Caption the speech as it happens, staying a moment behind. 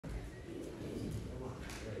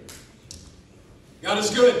God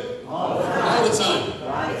is good. All the time.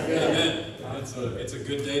 Amen. It's a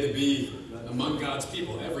good day to be among God's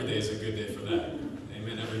people. Every day is a good day for that.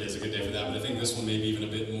 Amen. Every day is a good day for that. But I think this one maybe even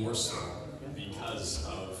a bit more so because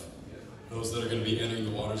of those that are going to be entering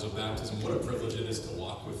the waters of baptism. What a privilege it is to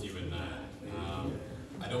walk with you in that.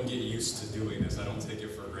 I don't get used to doing this. I don't take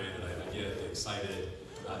it for granted. I get excited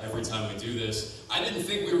every time we do this. I didn't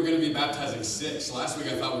think we were going to be baptizing 6. Last week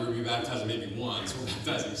I thought we were going to be baptizing maybe 1, so we're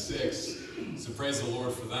baptizing 6. So praise the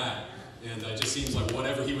Lord for that. And it just seems like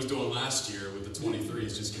whatever he was doing last year with the 23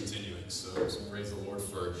 is just continuing. So praise the Lord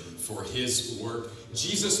for his work.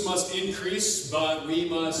 Jesus must increase, but we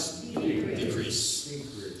must decrease.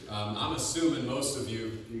 I'm assuming most of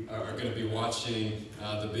you are going to be watching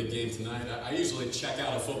the big game tonight. I usually check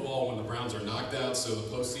out of football when the Browns are knocked out, so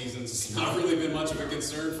the postseason's not really been much of a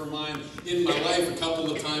concern for mine in my life a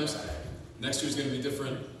couple of times. Next year's going to be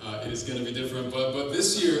different. It is going to be different, but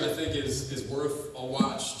this year I think is worth a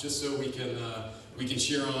watch, just so we can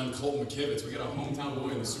cheer on Colton McKivitz. We got a hometown boy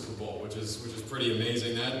in the Super Bowl, which is pretty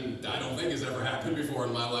amazing. That I don't think has ever happened before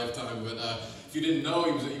in my lifetime. But if you didn't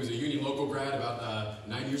know, he was a Union local grad about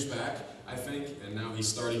 9 years back, I think, and now he's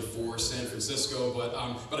starting for San Francisco. But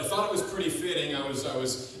I thought it was pretty fitting. I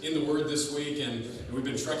was in the Word this week, and we've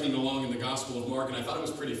been trekking along in the Gospel of Mark, and I thought it was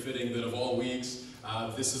pretty fitting that of all weeks,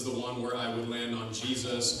 this is the one where I would land on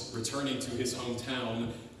Jesus returning to his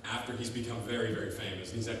hometown after he's become very, very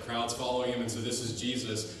famous. He's had crowds following him, and so this is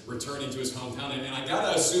Jesus returning to his hometown. And I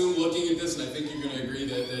gotta assume, looking at this, and I think you're going to agree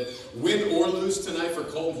that win or lose tonight for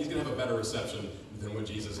Colton, he's going to have a better reception than what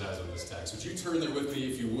Jesus has in this text. Would you turn there with me,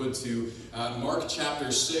 if you would, to Mark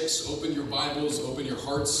chapter 6. Open your Bibles, open your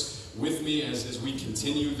hearts with me as we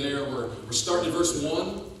continue there. We're starting at verse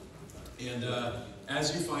 1, and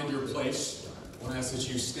as you find your place, I want to ask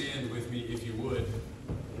that you stand with me, if you would,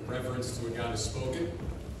 in reverence to what God has spoken.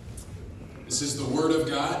 This is the Word of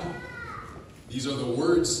God. These are the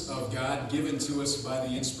words of God given to us by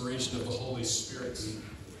the inspiration of the Holy Spirit.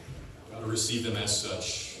 We ought to receive them as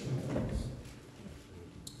such.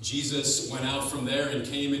 Jesus went out from there and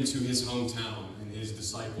came into his hometown, and his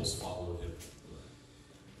disciples followed him.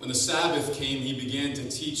 When the Sabbath came, he began to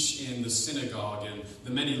teach in the synagogue, and the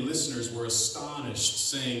many listeners were astonished,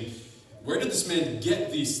 saying, "Where did this man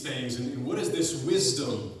get these things, and what is this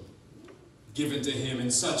wisdom given to him,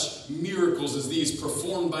 and such miracles as these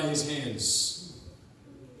performed by his hands?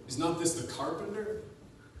 Is not this the carpenter,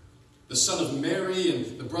 the son of Mary,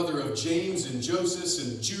 and the brother of James, and Joseph,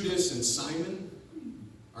 and Judas, and Simon?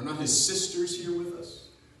 Are not his sisters here with us?"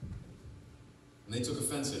 And they took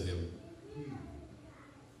offense at him.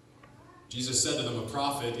 Jesus said to them, "A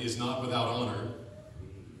prophet is not without honor,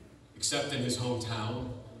 except in his hometown,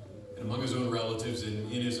 and among his own relatives,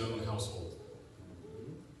 and in his own household."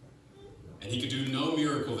 And he could do no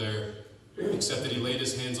miracle there, except that he laid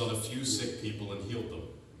his hands on a few sick people and healed them.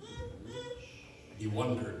 He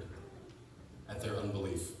wondered at their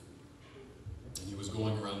unbelief. And he was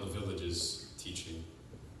going around the villages teaching.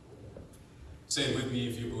 Say it with me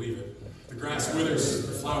if you believe it. The grass withers,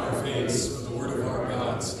 the flower fades, but the word of our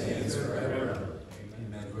God stands forever.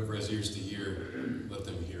 Amen. Whoever has ears to hear, let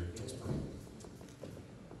them hear. Let's pray.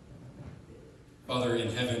 Father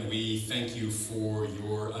in heaven, we thank you for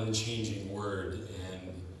your unchanging word,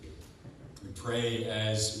 and we pray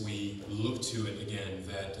as we look to it again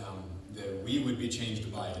that we would be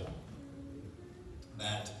changed by it.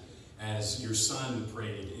 That as your Son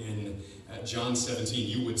prayed in John 17,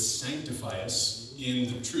 you would sanctify us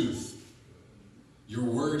in the truth. Your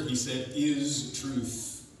word, he said, is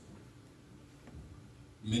truth.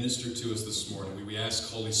 Minister to us this morning. We ask,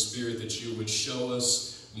 Holy Spirit, that you would show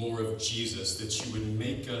us more of Jesus, that you would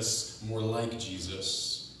make us more like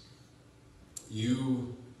Jesus.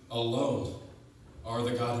 You alone are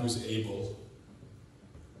the God who's able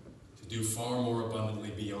to do far more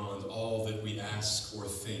abundantly beyond all that we ask or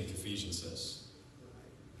think, Ephesians says.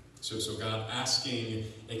 So God, asking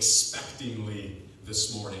expectingly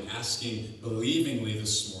this morning, asking believingly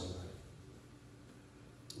this morning,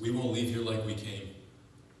 we won't leave here like we came.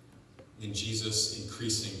 In Jesus'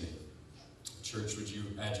 increasing name. Church, would you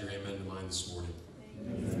add your amen to mine this morning?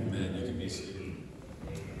 Amen. Amen. You can be seated.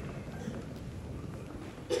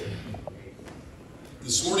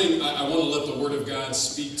 This morning, I want to let the Word of God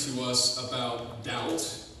speak to us about doubt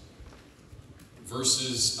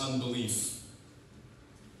versus unbelief.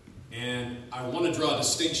 And I want to draw a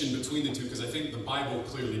distinction between the two because I think the Bible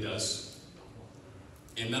clearly does.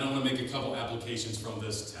 And then I want to make a couple applications from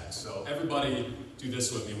this text. So everybody do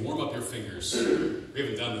this with me. Warm up your fingers. We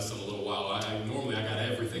haven't done this in a little while. Normally I got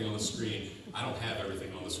everything on the screen. I don't have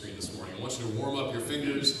everything on the screen this morning. I want you to warm up your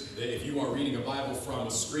fingers. If you are reading a Bible from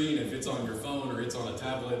a screen, if it's on your phone or it's on a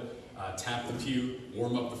tablet, tap the pew,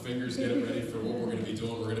 warm up the fingers, get it ready for what we're going to be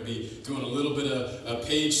doing. We're going to be doing a little bit of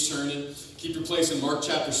page turning. Keep your place in Mark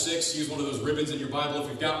chapter 6. Use one of those ribbons in your Bible. If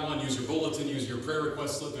you've got one, use your bulletin, use your prayer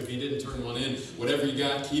request slip. If you didn't turn one in, whatever you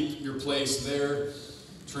got, keep your place there.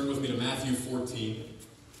 Turn with me to Matthew 14.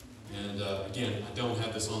 And again, I don't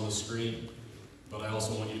have this on the screen, but I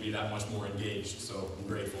also want you to be that much more engaged. So I'm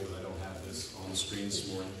grateful that I don't have this on the screen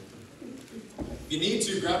this morning. If you need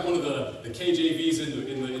to, grab one of the KJVs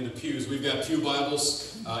in the pews. We've got pew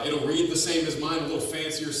Bibles. It'll read the same as mine, a little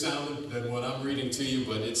fancier sounding than what I'm reading to you,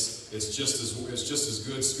 but it's just as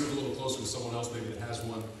good. Scoot a little closer to someone else maybe that has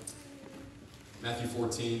one. Matthew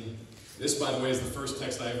 14. This, by the way, is the first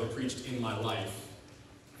text I ever preached in my life,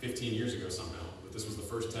 15 years ago somehow. But this was the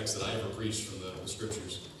first text that I ever preached from the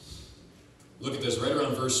Scriptures. Look at this, right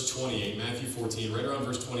around verse 28, Matthew 14, right around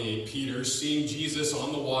verse 28. Peter, seeing Jesus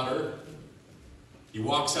on the water, he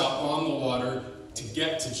walks out on the water to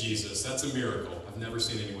get to Jesus. That's a miracle. I've never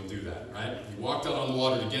seen anyone do that, right? He walked out on the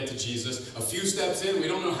water to get to Jesus. A few steps in, we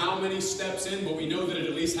don't know how many steps in, but we know that it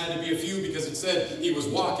at least had to be a few because it said he was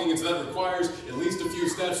walking, and so that requires at least a few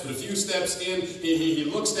steps. But a few steps in, he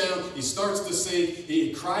looks down, he starts to sink,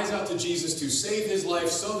 he cries out to Jesus to save his life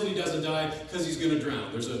so that he doesn't die because he's going to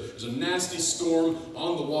drown. There's a nasty storm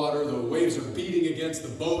on the water. The waves are beating against the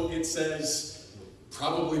boat, it says.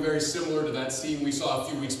 Probably very similar to that scene we saw a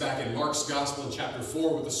few weeks back in Mark's Gospel in chapter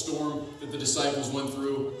 4 with the storm that the disciples went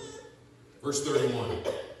through. Verse 31.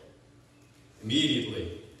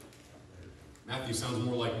 Immediately. Matthew sounds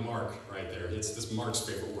more like Mark right there. It's this Mark's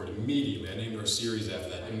favorite word. Immediately. I named our series after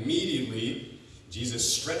that. Immediately,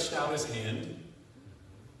 Jesus stretched out his hand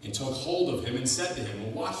and took hold of him and said to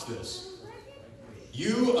him, well, watch this.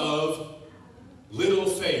 You of little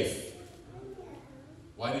faith,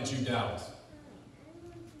 why did you doubt?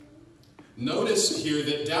 Notice here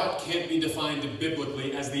that doubt can't be defined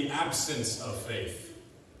biblically as the absence of faith.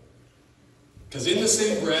 Because in the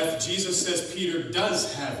same breath, Jesus says Peter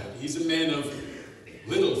does have it. He's a man of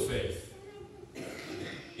little faith.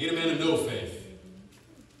 He ain't a man of no faith.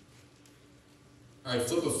 All right,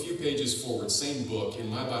 flip a few pages forward. Same book. In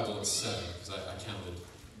my Bible, it's 7, because I counted.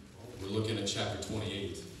 We're looking at chapter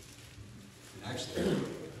 28. Actually,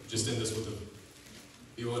 just in this with the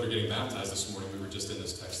people that are getting baptized this morning, we were just in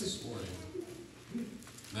this text this morning.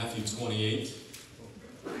 Matthew 28,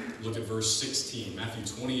 look at verse 16. Matthew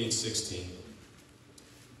 28, 16. It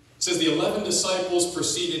says, the 11 disciples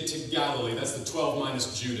proceeded to Galilee. That's the 12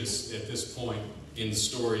 minus Judas at this point in the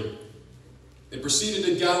story. They proceeded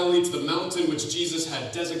to Galilee to the mountain which Jesus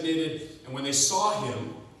had designated. And when they saw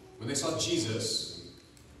him, when they saw Jesus,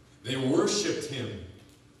 they worshipped him.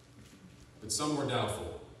 But some were doubtful.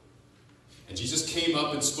 And Jesus came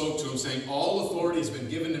up and spoke to him, saying, all authority has been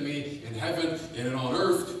given to me in heaven and on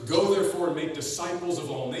earth. Go therefore and make disciples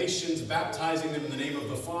of all nations, baptizing them in the name of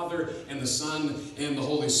the Father and the Son and the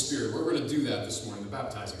Holy Spirit. We're going to do that this morning, the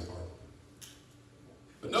baptizing part.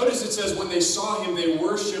 But notice it says, when they saw him, they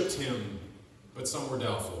worshipped him, but some were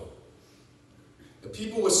doubtful. The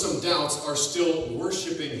people with some doubts are still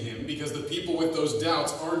worshiping him because the people with those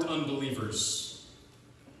doubts aren't unbelievers.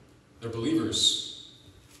 They're believers.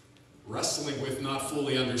 Wrestling with not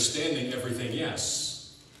fully understanding everything,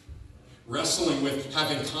 yes. Wrestling with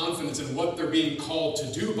having confidence in what they're being called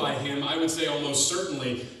to do by him, I would say almost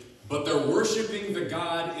certainly, but they're worshiping the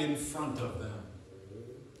God in front of them.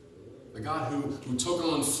 The God who took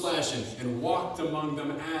on flesh and walked among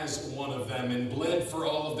them as one of them and bled for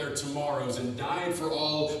all of their tomorrows and died for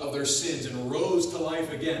all of their sins and rose to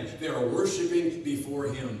life again. They are worshiping before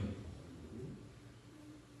him.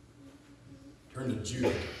 Turn to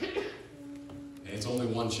Jude. And it's only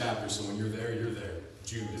one chapter, so when you're there, you're there.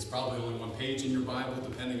 Jude. It's probably only one page in your Bible,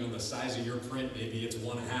 depending on the size of your print. Maybe it's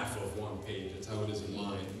 1/2 of one page. That's how it is in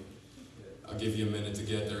mine. I'll give you a minute to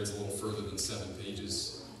get there. It's a little further than 7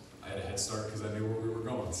 pages. I had a head start because I knew where we were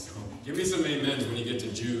going. So give me some amens when you get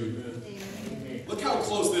to Jude. Look how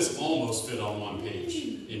close this almost fit on one page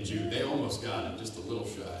in Jude. They almost got it, just a little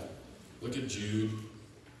shy. Look at Jude.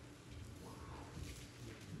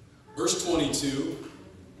 Verse 22.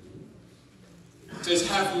 It says,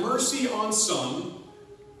 have mercy on some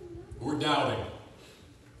who are doubting.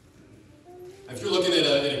 If you're looking at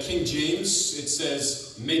a King James, it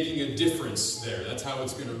says, making a difference there. That's how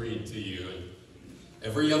it's going to read to you. And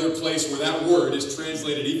every other place where that word is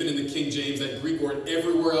translated, even in the King James, that Greek word,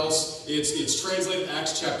 everywhere else, it's translated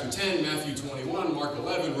Acts chapter 10, Matthew 21, Mark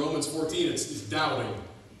 11, Romans 14. It's doubting.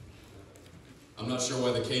 I'm not sure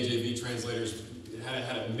why the KJV translators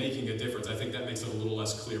had it making a difference. I think that makes it a little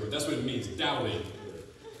less clear, but that's what it means, doubting.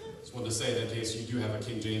 Just wanted to say that in case you do have a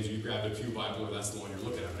King James or you grabbed a Pew Bible or that's the one you're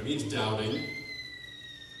looking at. But it means doubting.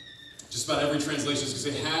 Just about every translation is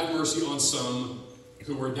going to say, have mercy on some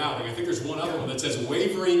who were doubting. I think there's one other one that says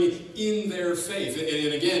wavering in their faith.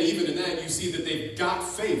 And again, even in that, you see that they've got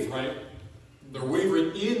faith, right? They're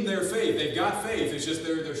wavering in their faith. They've got faith. It's just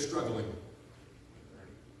they're struggling.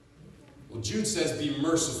 Well, Jude says, be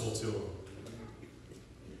merciful to them.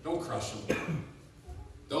 Don't crush them.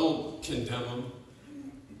 Don't condemn them.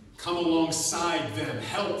 Come alongside them.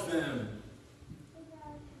 Help them.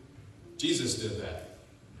 Jesus did that.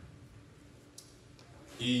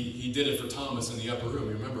 He did it for Thomas in the upper room.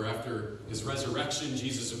 You remember, after his resurrection,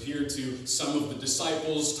 Jesus appeared to some of the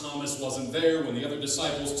disciples. Thomas wasn't there. When the other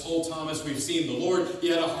disciples told Thomas, we've seen the Lord, he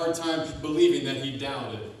had a hard time believing that he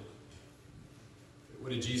doubted.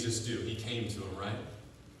 What did Jesus do? He came to him, right?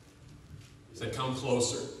 He said, come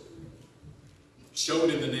closer.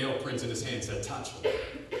 Showed him the nail prints in his hand, said, touch him.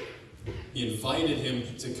 He invited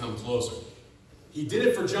him to come closer. He did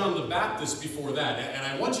it for John the Baptist before that. And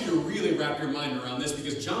I want you to really wrap your mind around this,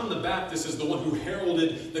 because John the Baptist is the one who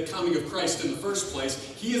heralded the coming of Christ in the first place.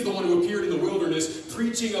 He is the one who appeared in the wilderness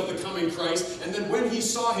preaching of the coming Christ. And then when he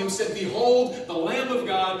saw him, said, behold, the Lamb of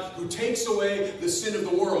God who takes away the sin of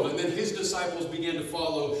the world. And then his disciples began to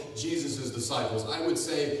follow Jesus' disciples. I would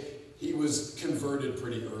say he was converted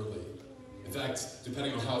pretty early. In fact,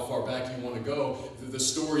 depending on how far back you want to go, the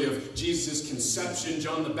story of Jesus' conception,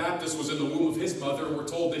 John the Baptist was in the womb of his mother, and we're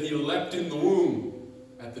told that he leapt in the womb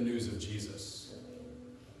at the news of Jesus.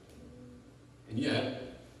 And yet,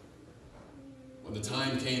 when the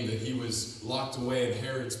time came that he was locked away in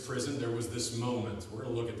Herod's prison, there was this moment. We're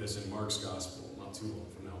going to look at this in Mark's Gospel, not too long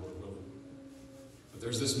from now, Lord willing. But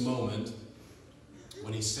there's this moment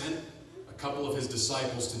when he sent a couple of his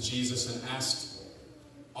disciples to Jesus and asked,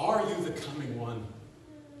 are you the coming one?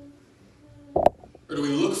 Or do we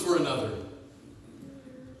look for another?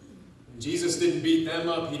 And Jesus didn't beat them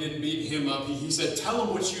up. He didn't beat him up. He said, tell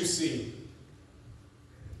them what you see.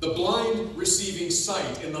 The blind receiving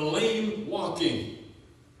sight, and the lame walking.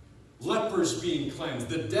 Lepers being cleansed,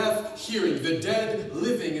 the deaf hearing, the dead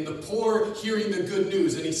living, and the poor hearing the good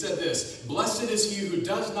news. And he said this, blessed is he who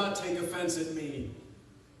does not take offense at me.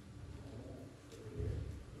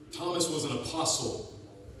 Thomas was an apostle.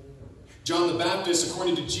 John the Baptist,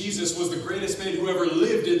 according to Jesus, was the greatest man who ever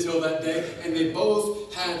lived until that day, and they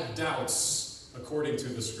both had doubts, according to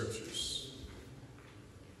the Scriptures.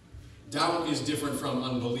 Doubt is different from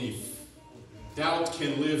unbelief. Doubt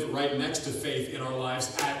can live right next to faith in our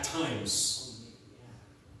lives at times.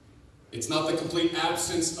 It's not the complete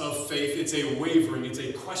absence of faith, it's a wavering, it's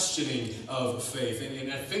a questioning of faith.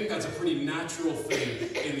 And I think that's a pretty natural thing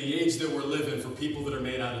in the age that we're living for people that are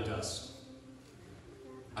made out of dust.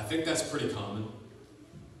 I think that's pretty common.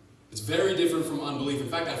 It's very different from unbelief. In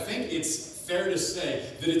fact, I think it's fair to say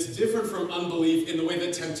that it's different from unbelief in the way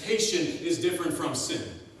that temptation is different from sin.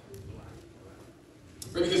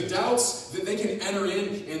 Right? Because doubts, they can enter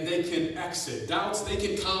in and they can exit. Doubts, they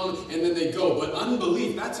can come and then they go. But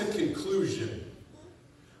unbelief, that's a conclusion.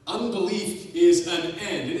 Unbelief is an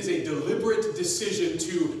end. It is a deliberate decision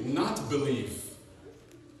to not believe.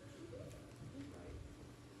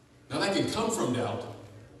 Now that can come from doubt.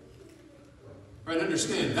 Right,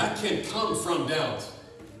 understand, that can come from doubt.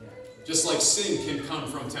 Just like sin can come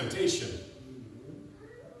from temptation.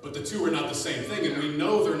 But the two are not the same thing, and we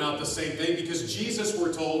know they're not the same thing because Jesus,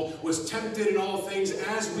 we're told, was tempted in all things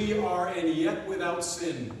as we are, and yet without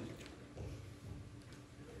sin.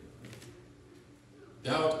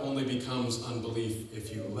 Doubt only becomes unbelief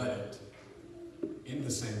if you let it. In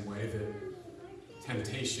the same way that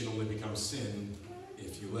temptation only becomes sin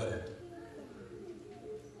if you let it.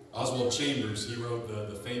 Oswald Chambers, he wrote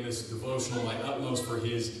the famous devotional, My Utmost for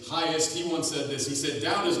His Highest. He once said this. He said,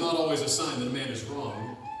 doubt is not always a sign that a man is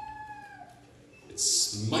wrong. It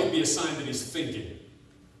might be a sign that he's thinking.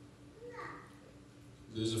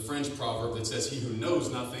 There's a French proverb that says, he who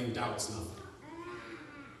knows nothing doubts nothing.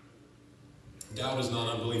 Doubt is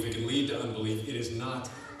not unbelief. It can lead to unbelief. It is not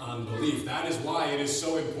unbelief. That is why it is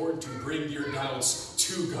so important to bring your doubts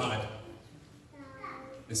to God.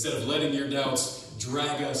 Instead of letting your doubts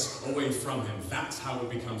drag us away from Him. That's how it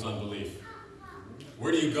becomes unbelief.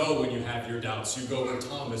 Where do you go when you have your doubts? You go where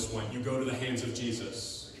Thomas went. You go to the hands of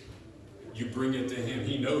Jesus. You bring it to Him.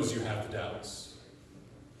 He knows you have the doubts.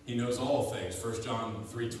 He knows all things. 1 John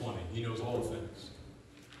 3:20. He knows all things.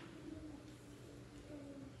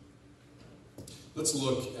 Let's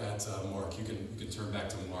look at Mark. You can turn back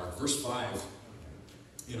to Mark. Verse 5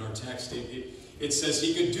 in our text. It says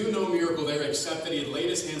he could do no miracle there except that he had laid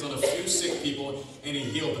his hands on a few sick people and he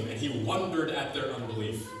healed them. And he wondered at their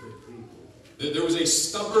unbelief. There was a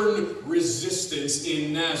stubborn resistance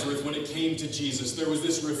in Nazareth when it came to Jesus. There was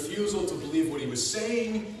this refusal to believe what he was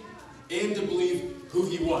saying and to believe who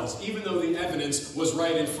he was, even though the evidence was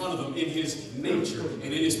right in front of them in his nature and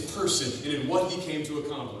in his person and in what he came to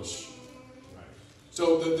accomplish.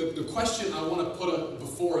 So the question I want to put up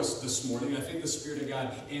before us this morning, and I think the Spirit of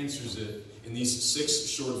God answers it in these 6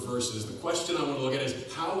 short verses. The question I want to look at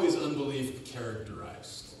is, how is unbelief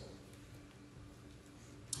characterized?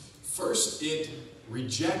 First, it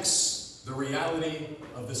rejects the reality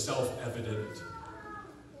of the self-evident.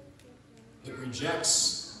 It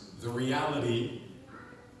rejects the reality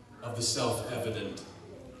of the self-evident.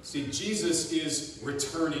 See, Jesus is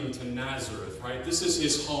returning to Nazareth, right? This is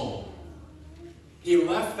his home. He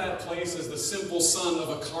left that place as the simple son of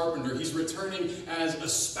a carpenter. He's returning as a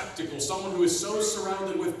spectacle, someone who is so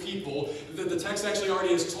surrounded with people that the text actually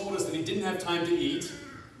already has told us that he didn't have time to eat,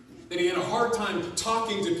 that he had a hard time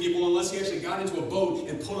talking to people unless he actually got into a boat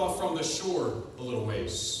and put off from the shore a little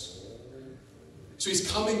ways. So he's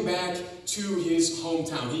coming back to his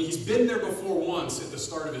hometown. He's been there before once at the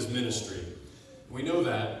start of his ministry. We know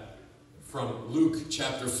that from Luke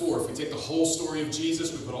chapter 4. If we take the whole story of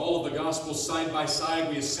Jesus, we put all of the Gospels side by side,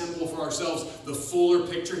 we assemble for ourselves the fuller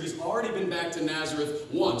picture. He's already been back to Nazareth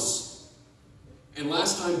once, and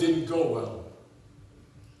last time didn't go well.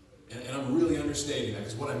 And I'm really understating that,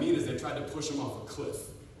 because what I mean is they tried to push him off a cliff.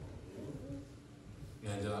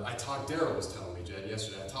 And Daryl was telling me, Jed,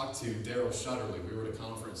 yesterday, I talked to Daryl Shutterly. We were at a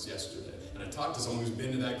conference yesterday, and I talked to someone who's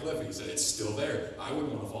been to that cliff, and he said, it's still there. I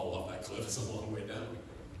wouldn't want to fall off that cliff. It's a long way down.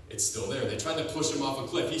 It's still there. They tried to push him off a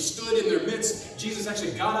cliff. He stood in their midst. Jesus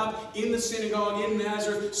actually got up in the synagogue in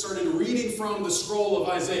Nazareth, started reading from the scroll of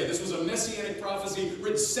Isaiah. This was a messianic prophecy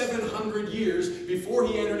written 700 years before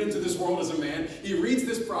he entered into this world as a man. He reads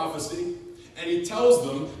this prophecy, and he tells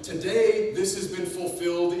them, today this has been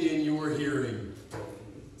fulfilled in your hearing.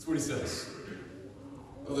 That's what he says.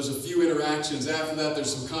 Well, there's a few interactions after that.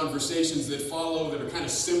 There's some conversations that follow that are kind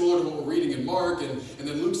of similar to what we're reading in Mark. And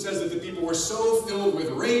then Luke says that the people were so filled with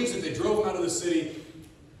rage that they drove him out of the city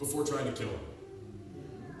before trying to kill him.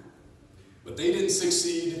 But they didn't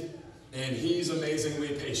succeed, and he's amazingly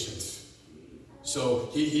patient. So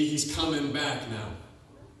he's coming back now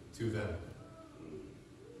to them.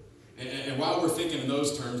 And while we're thinking in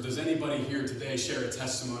those terms, does anybody here today share a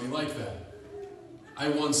testimony like that? I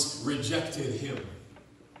once rejected him.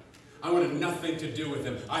 I wanted nothing to do with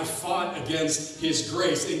him. I fought against his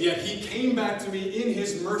grace, and yet he came back to me in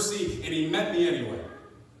his mercy, and he met me anyway.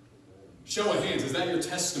 Show of hands, is that your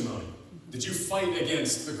testimony? Did you fight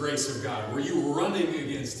against the grace of God? Were you running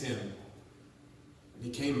against him? And he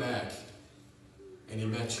came back, and he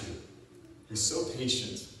met you. He's so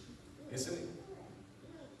patient, isn't he?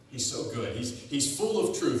 He's so good. He's full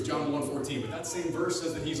of truth, John 1:14, but that same verse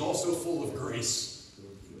says that he's also full of grace.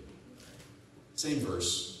 Same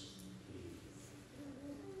verse.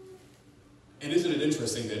 And isn't it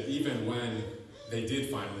interesting that even when they did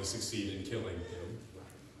finally succeed in killing him,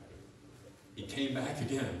 he came back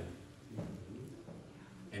again.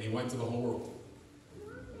 And he went to the whole world.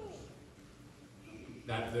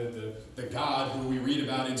 That the God who we read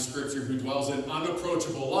about in Scripture, who dwells in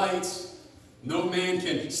unapproachable light, no man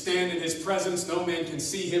can stand in his presence, no man can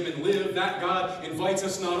see him and live. That God invites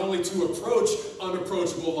us not only to approach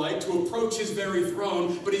unapproachable light, to approach his very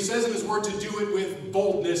throne, but he says in his word to do it with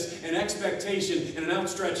boldness and expectation and an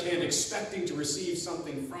outstretched hand, expecting to receive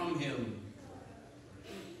something from him.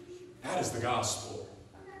 That is the gospel.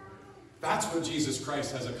 That's what Jesus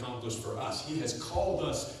Christ has accomplished for us. He has called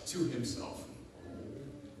us to himself.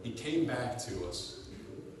 He came back to us.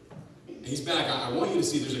 He's back. I want you to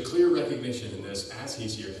see there's a clear recognition in this as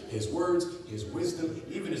he's here. His words, his wisdom,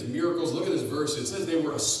 even his miracles. Look at this verse. It says they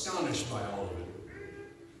were astonished by all of it.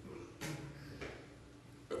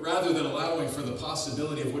 But rather than allowing for the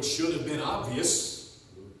possibility of what should have been obvious,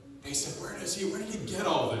 they said, where did he get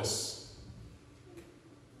all this?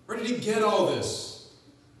 Where did he get all this?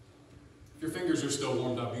 If your fingers are still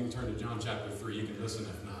warmed up, you can turn to John chapter 3. You can listen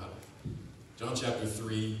if not. John chapter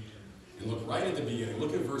 3. And look right at the beginning.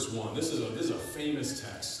 Look at verse 1. This is a famous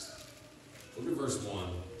text. Look at verse 1.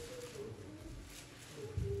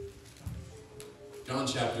 John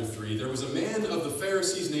chapter 3. There was a man of the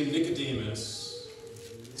Pharisees named Nicodemus.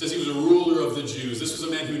 It says he was a ruler of the Jews. This was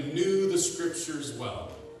a man who knew the Scriptures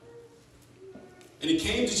well. And he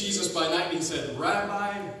came to Jesus by night and he said,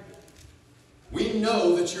 Rabbi, we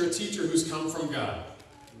know that you're a teacher who's come from God.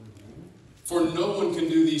 For no one can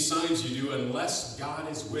do these signs you do unless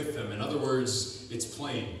God is with them. In other words, it's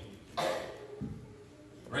plain.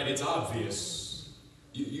 Right? It's obvious.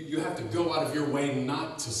 You have to go out of your way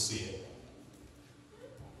not to see it.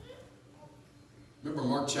 Remember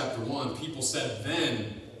Mark chapter 1, people said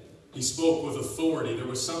then he spoke with authority. There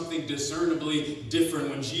was something discernibly different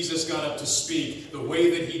when Jesus got up to speak, the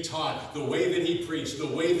way that he taught, the way that he preached, the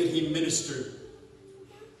way that he ministered.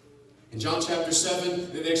 In John chapter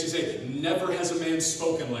 7, they actually say, never has a man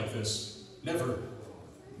spoken like this. Never.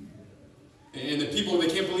 And the people, they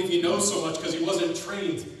can't believe he knows so much because he wasn't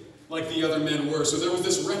trained like the other men were. So there was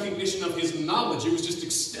this recognition of his knowledge. It was just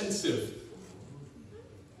extensive.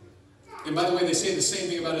 And by the way, they say the same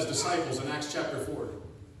thing about his disciples in Acts chapter 4.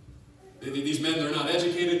 These men, they're not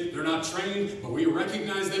educated, they're not trained, but we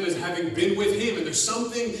recognize them as having been with him, and there's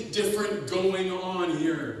something different going on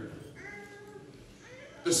here.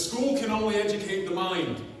 The school can only educate the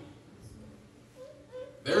mind.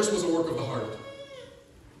 Theirs was a work of the heart.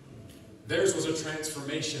 Theirs was a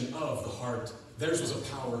transformation of the heart. Theirs was a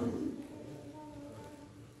power.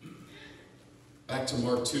 Back to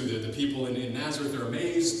Mark 2, the people in Nazareth are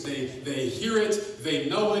amazed. They hear it, they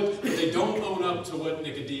know it, but they don't own up to what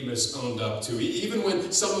Nicodemus owned up to. Even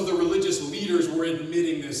when some of the religious leaders were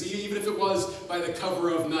admitting this, even if it was by the cover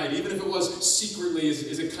of night, even if it was secretly,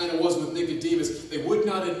 as it kind of was with Nicodemus, they would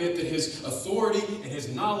not admit that his authority and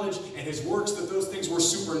his knowledge and his works, that those things were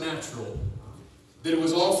supernatural. That it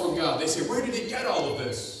was all from God. They say, where did he get all of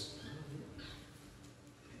this?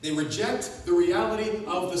 They reject the reality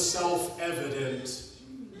of the self-evident.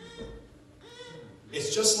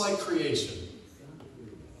 It's just like creation.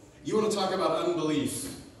 You want to talk about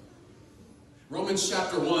unbelief. Romans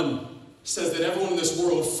chapter 1 says that everyone in this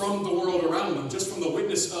world, from the world around them, just from the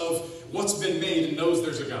witness of what's been made, knows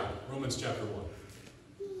there's a God. Romans chapter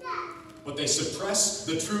 1. But they suppress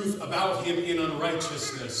the truth about him in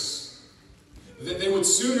unrighteousness. That they would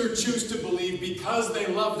sooner choose to believe, because they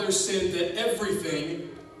love their sin, that everything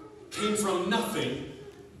came from nothing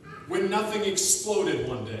when nothing exploded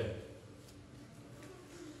one day.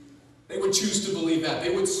 They would choose to believe that.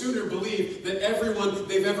 They would sooner believe that everyone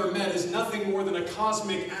they've ever met is nothing more than a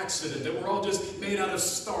cosmic accident, that we're all just made out of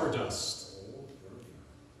stardust.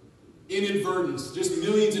 Inadvertence, just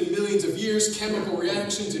millions and millions of years, chemical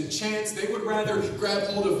reactions and chance. They would rather grab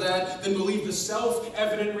hold of that than believe the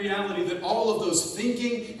self-evident reality that all of those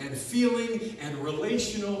thinking and feeling and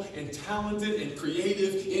relational and talented and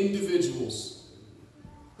creative individuals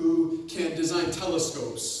who can design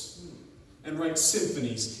telescopes and write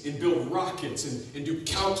symphonies and build rockets and do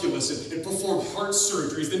calculus and perform heart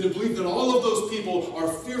surgeries, than to believe that all of those people are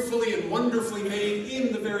fearfully and wonderfully made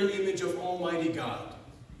in the very image of Almighty God.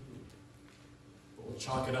 We'll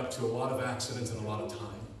chalk it up to a lot of accidents and a lot of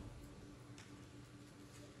time.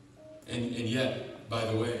 And yet, by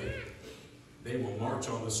the way, they will march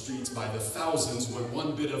on the streets by the thousands when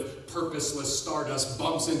one bit of purposeless stardust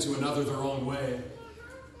bumps into another their own way.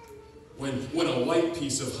 When a white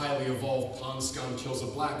piece of highly evolved pond scum kills a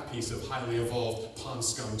black piece of highly evolved pond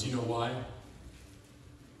scum. Do you know why?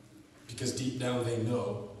 Because deep down they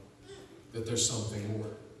know that there's something more.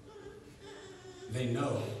 They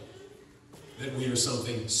know that we are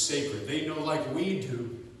something sacred. They know, like we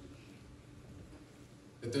do,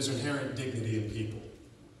 that there's inherent dignity in people,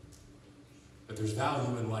 that there's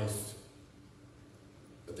value in life,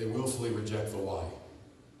 but they willfully reject the why.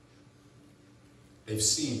 They've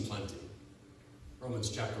seen plenty.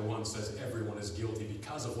 Romans chapter 1 says everyone is guilty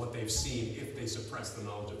because of what they've seen if they suppress the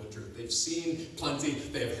knowledge of the truth. They've seen plenty,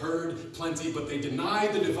 they have heard plenty, but they deny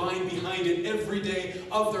the divine behind it every day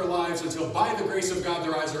of their lives until by the grace of God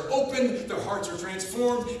their eyes are opened, their hearts are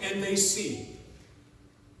transformed, and they see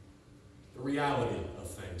the reality of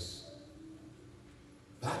things.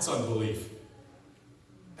 That's unbelief.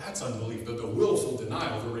 That's unbelief, the willful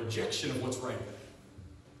denial, the rejection of what's right.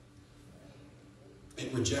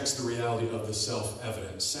 It rejects the reality of the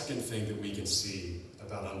self-evident. Second thing that we can see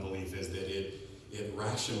about unbelief is that it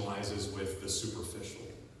rationalizes with the superficial.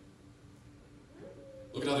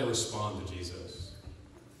 Look at how they respond to Jesus.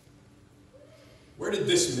 Where did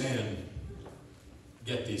this man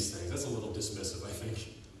get these things? That's a little dismissive, I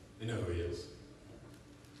think. They know who he is.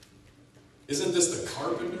 Isn't this the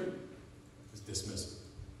carpenter? It's dismissive.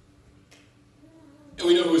 And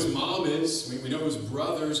we know who his mom is. We know who his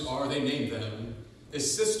brothers are. They named them.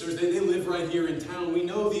 His sisters, they live right here in town. We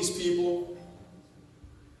know these people.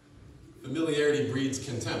 Familiarity breeds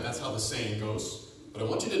contempt. That's how the saying goes. But I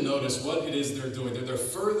want you to notice what it is they're doing. They're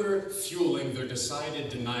further fueling their decided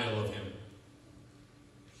denial of him.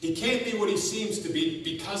 He can't be what he seems to be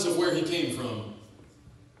because of where he came from.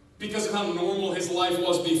 Because of how normal his life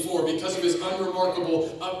was before. Because of his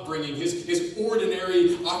unremarkable upbringing. His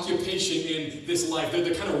ordinary occupation in this life.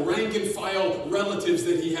 The kind of rank and file relatives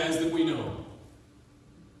that he has that we know.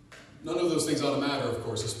 None of those things ought to matter, of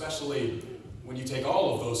course, especially when you take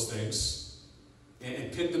all of those things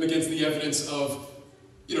and pit them against the evidence of,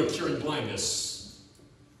 curing blindness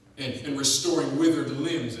and restoring withered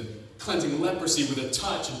limbs and cleansing leprosy with a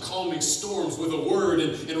touch and calming storms with a word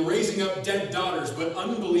and raising up dead daughters. But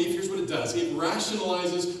unbelief, here's what it does. It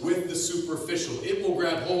rationalizes with the superficial. It will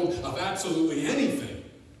grab hold of absolutely anything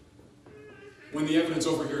when the evidence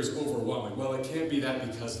over here is overwhelming. Well, it can't be that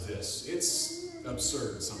because of this. It's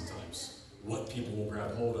absurd sometimes what people will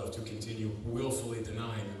grab hold of to continue willfully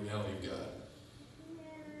denying the reality of God.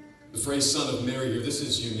 The phrase son of Mary here, this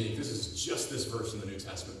is unique. This is just this verse in the New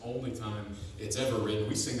Testament. Only time it's ever written.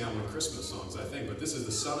 We sing that one in Christmas songs, I think, but this is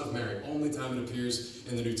the son of Mary. Only time it appears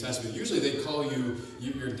in the New Testament. Usually they call you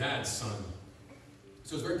your dad's son.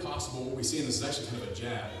 So it's very possible what we see in this is actually kind of a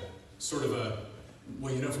jab. Sort of a,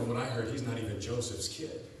 from what I heard, he's not even Joseph's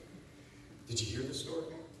kid. Did you hear this story?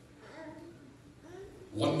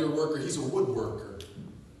 Wonder worker, he's a woodworker.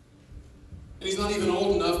 And he's not even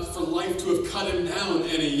old enough for life to have cut him down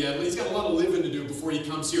any yet. But he's got a lot of living to do before he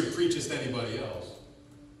comes here and preaches to anybody else.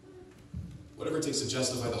 Whatever it takes to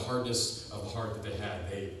justify the hardness of the heart that they had,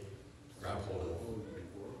 they grab hold of.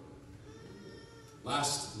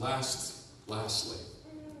 Lastly,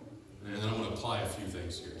 and I want to apply a few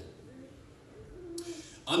things here.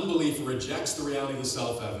 Unbelief rejects the reality of the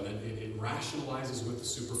self-evident. It rationalizes with the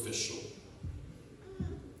superficial.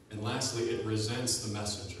 And lastly, it resents the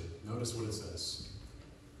messenger. Notice what it says.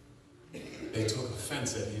 They took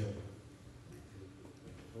offense at him.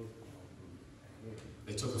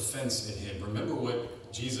 They took offense at him. Remember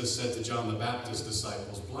what Jesus said to John the Baptist's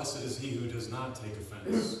disciples, blessed is he who does not take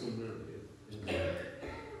offense.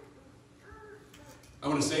 I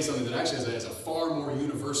want to say something that actually has a far more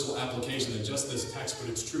universal application than just this text, but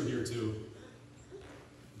it's true here too.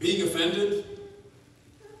 Being offended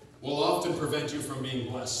will often prevent you from being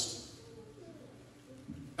blessed.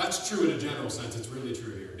 That's true in a general sense. It's really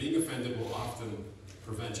true here. Being offended will often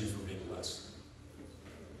prevent you from being blessed.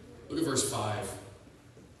 Look at verse 5.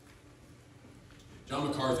 John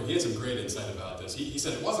MacArthur, he had some great insight about this. He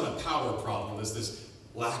said it wasn't a power problem, this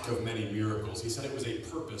lack of many miracles. He said it was a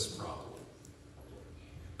purpose problem.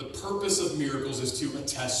 The purpose of miracles is to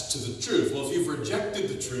attest to the truth. Well, if you've rejected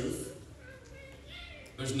the truth,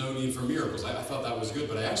 there's no need for miracles. I thought that was good,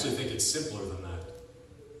 but I actually think it's simpler than that.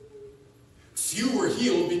 Few were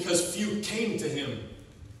healed because few came to him.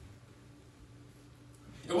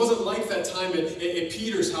 It wasn't like that time at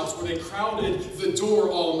Peter's house where they crowded the door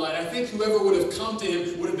all night. I think whoever would have come to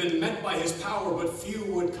him would have been met by his power, but few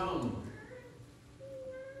would come.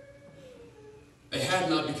 They had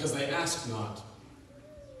not because they asked not.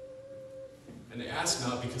 And they asked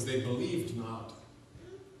not because they believed not.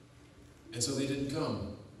 And so they didn't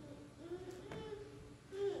come.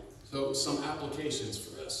 So some applications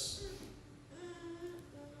for this.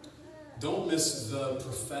 Don't miss the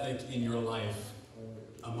prophetic in your life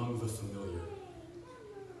among the familiar.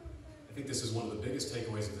 I think this is one of the biggest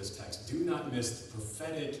takeaways of this text. Do not miss the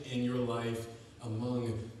prophetic in your life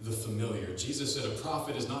among the familiar. Jesus said a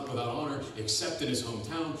prophet is not without honor except in his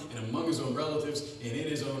hometown and among his own relatives and in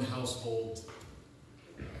his own household.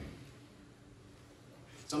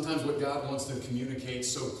 Sometimes what God wants to communicate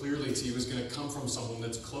so clearly to you is going to come from someone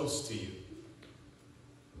that's close to you.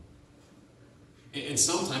 And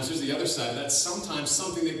sometimes, here's the other side of that, sometimes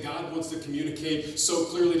something that God wants to communicate so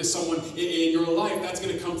clearly to someone in your life, that's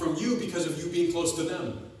going to come from you because of you being close to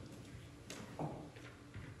them.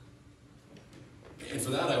 And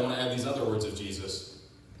for that, I want to add these other words of Jesus.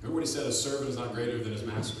 Remember what he said, a servant is not greater than his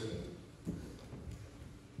master.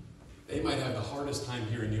 They might have the hardest time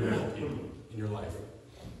hearing you in your life.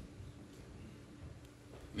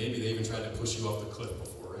 Maybe they even tried to push you off the cliff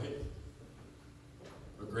before, right?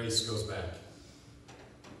 But grace goes back.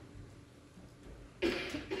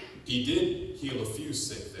 He did heal a few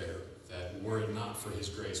sick there that, were it not for his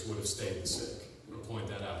grace, would have stayed sick. I'm going to point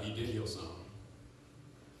that out. He did heal some.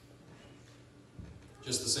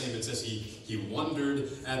 Just the same, it says he wondered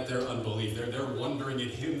at their unbelief. They're wondering at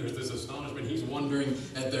him. There's this astonishment. He's wondering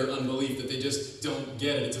at their unbelief that they just don't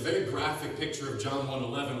get it. It's a very graphic picture of John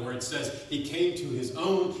 1:11 where it says, he came to his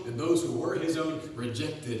own, and those who were his own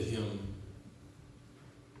rejected him.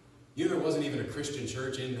 You know, there wasn't even a Christian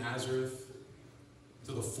church in Nazareth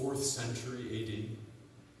until the 4th century A.D.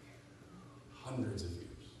 Hundreds of years.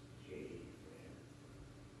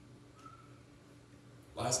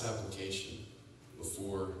 Last application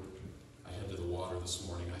before I head to the water this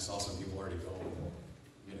morning. I saw some people already going. I'm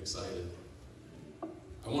getting excited.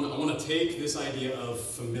 I want to take this idea of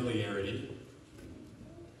familiarity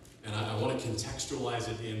and I want to contextualize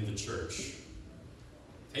it in the church.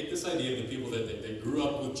 Take this idea of the people that they grew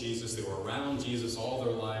up with Jesus, they were around Jesus all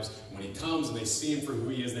their lives. When he comes and they see him for who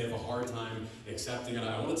he is, they have a hard time accepting it.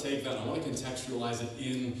 I want to take that, I want to contextualize it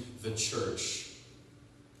in the church.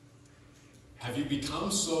 Have you become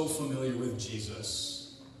so familiar with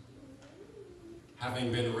Jesus,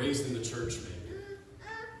 having been raised in the church maybe,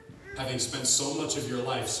 having spent so much of your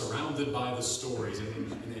life surrounded by the stories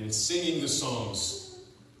and singing the songs,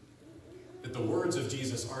 that the words of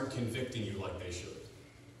Jesus aren't convicting you like they should?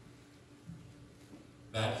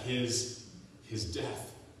 That his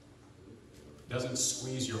death doesn't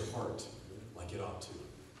squeeze your heart like it ought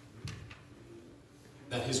to.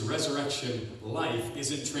 That his resurrection life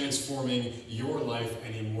isn't transforming your life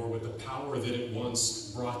anymore with the power that it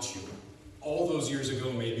once brought you. All those years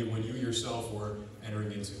ago, maybe, when you yourself were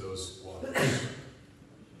entering into those waters.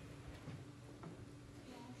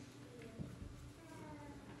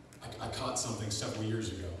 I caught something several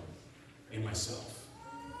years ago in myself.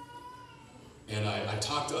 And I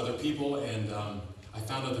talked to other people, and I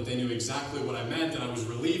found out that they knew exactly what I meant, and I was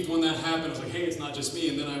relieved when that happened. I was like, hey, it's not just me.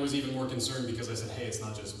 And then I was even more concerned because I said, hey, it's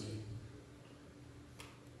not just me.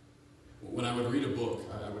 When I would read a book,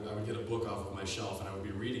 I would get a book off of my shelf, and I would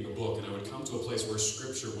be reading a book, and I would come to a place where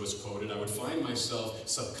scripture was quoted. I would find myself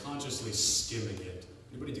subconsciously skimming it.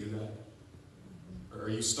 Anybody do that? Or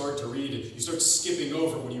you start to read it, you start skipping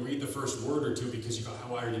over when you read the first word or two because you go,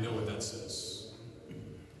 oh, I already know what that says.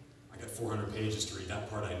 400 pages to read, that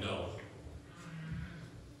part I know.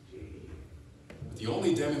 But the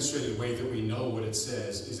only demonstrated way that we know what it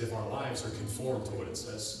says is if our lives are conformed to what it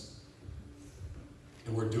says.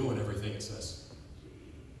 And we're doing everything it says.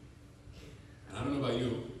 And I don't know about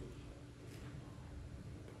you,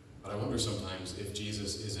 but I wonder sometimes if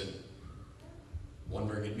Jesus isn't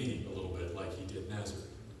wondering at me a little bit like he did Nazareth.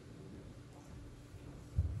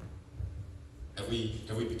 Have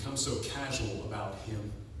we become so casual about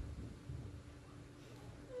him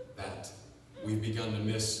that we've begun to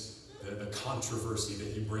miss the controversy that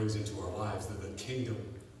he brings into our lives, the kingdom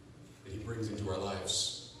that he brings into our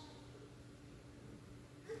lives?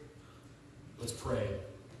 Let's pray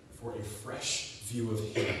for a fresh view of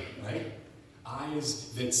him, right?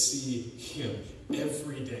 Eyes that see him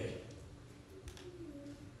every day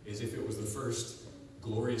as if it was the first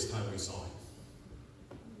glorious time we saw him.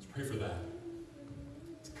 Let's pray for that.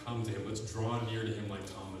 Let's come to him. Let's draw near to him like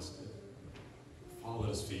Thomas did. Fall at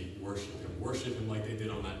his feet, worship him. Worship him like they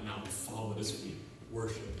did on that mountain. Fall at his feet,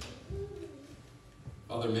 worship him.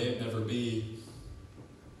 Father, may it never be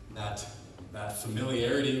that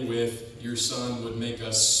familiarity with your Son would make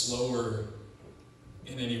us slower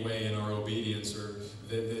in any way in our obedience, or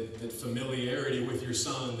that familiarity with your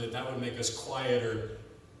Son, that would make us quieter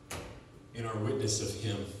in our witness of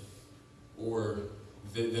him, or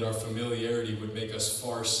that our familiarity would make us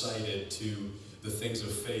far-sighted to the things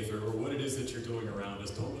of faith, or what it is that you're doing around us.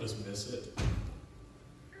 Don't let us miss it.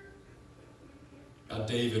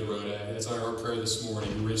 David wrote, as our prayer this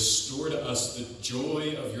morning, restore to us the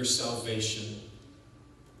joy of your salvation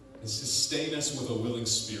and sustain us with a willing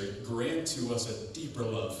spirit. Grant to us a deeper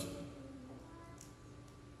love,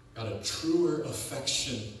 God, a truer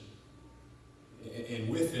affection, and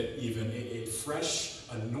with it even a fresh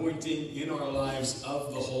anointing in our lives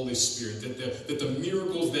of the Holy Spirit, that the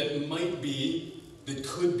miracles that might be, that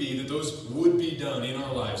could be, that those would be done in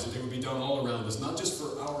our lives, that they would be done all around us, not just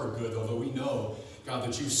for our good, although we know, God,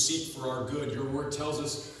 that you seek for our good. Your word tells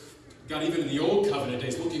us, God, even in the old covenant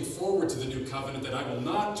days, looking forward to the new covenant, that I will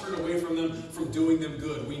not turn away from them, from doing them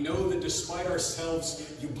good. We know that despite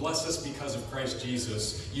ourselves, you bless us because of Christ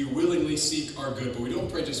Jesus. You willingly seek our good, but we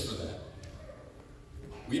don't pray just for that.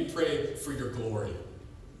 We pray for your glory,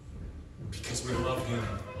 because we love him,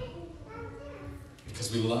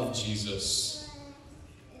 because we love Jesus.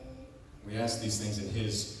 We ask these things in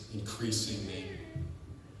his increasing name.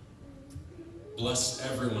 Bless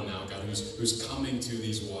everyone now, God, who's coming to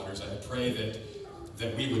these waters. I pray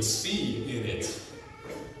that we would see in it,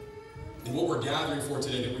 in what we're gathering for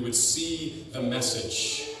today, that we would see the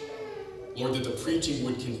message. Lord, that the preaching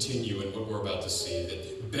would continue in what we're about to see,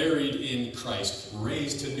 that buried in Christ,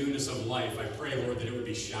 raised to newness of life, I pray, Lord, that it would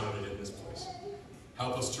be shouted in this place.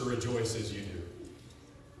 Help us to rejoice as you do.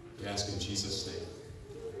 We ask in Jesus' name.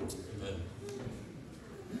 Amen.